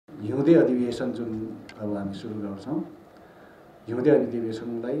हिउँदे अधिवेशन जुन अब हामी सुरु गर्छौँ, हिउँदे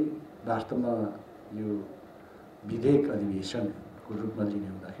अधिवेशनलाई वास्तवमा यो विधेयक अधिवेशनको रूपमा लिने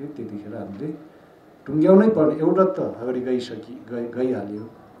हुँदाखेरि त्यतिखेर हामीले टुङ्ग्याउनै पर्ने, एउटा त अगाडि गइहाल्यो,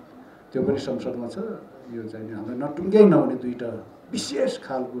 त्यो पनि संसदमा छ। यो चाहिँ हाम्रो नटुङ्ग्याइ नहुने दुईवटा विशेष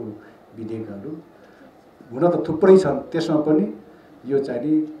खालको विधेयकहरू हुन त थुप्रै छन्, त्यसमा पनि यो चाहिँ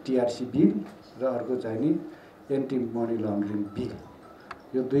नि टिआरसी बिल र अर्को चाहिँ नि एन्टी मनी लन्ड्रिङ बिल,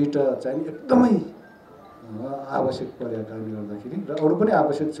 यो दुईवटा चाहिँ नि एकदमै आवश्यक परेको कारणले गर्दाखेरि, र अरू पनि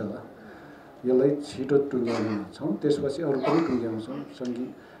आवश्यक छ, यसलाई छिटो टुङ्ग्याउँछौँ। त्यसपछि अरू पनि टुङ्ग्याउँछौँ।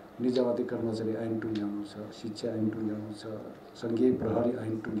 निजामती कर्मचारी ऐन टुङ्ग्याउनु छ, शिक्षा ऐन टुङ्ग्याउनु छ, सङ्घीय प्रहरी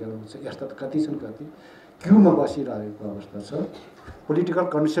ऐन टुङ्ग्याउनु छ। यस्ता त कति छन्, कति क्युमा बसिरहेको अवस्था छ। पोलिटिकल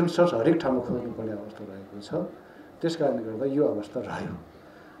कन्सेन्सस हरेक ठाउँमा खोज्नुपर्ने अवस्था रहेको छ। त्यस कारणले गर्दा यो अवस्था रह्यो।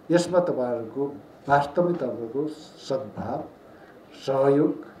 यसमा तपाईँहरूको वास्तवमै तपाईँको सद्भाव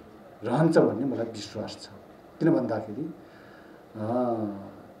सहयोग रहन्छ भन्ने मलाई विश्वास छ। किन भन्दाखेरि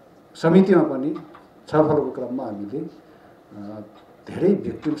समितिमा पनि छलफलको क्रममा हामीले धेरै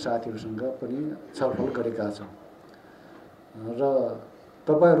भिक्टिम साथीहरूसँग पनि छलफल गरेका छौँ र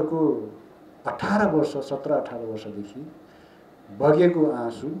तपाईँहरूको 18 वर्ष 17-18 वर्षदेखि बगेको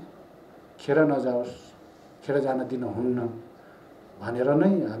आँसु खेर नजाओस्, खेर जान दिनुहुन्न भनेर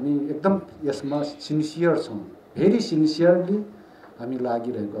नै हामी एकदम यसमा सिन्सियर छौँ। भेरी सिन्सियरली हामी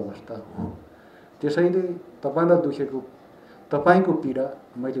लागिरहेको अवस्था हो। त्यसैले तपाईँलाई दुखेको, तपाईँको पीडा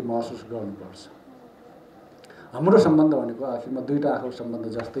मैले महसुस गर्नुपर्छ। हाम्रो सम्बन्ध भनेको आखिरमा दुईवटा आँखाको सम्बन्ध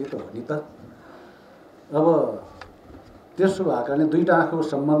जस्तै त हो नि त। अब त्यसो भएको कारणले दुईवटा आँखाको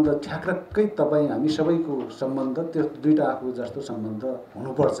सम्बन्ध ठ्याक्कै तपाईँ हामी सबैको सम्बन्ध त्यो दुईवटा आँखाको जस्तो सम्बन्ध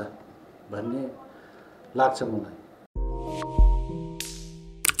हुनुपर्छ भन्ने लाग्छ मलाई।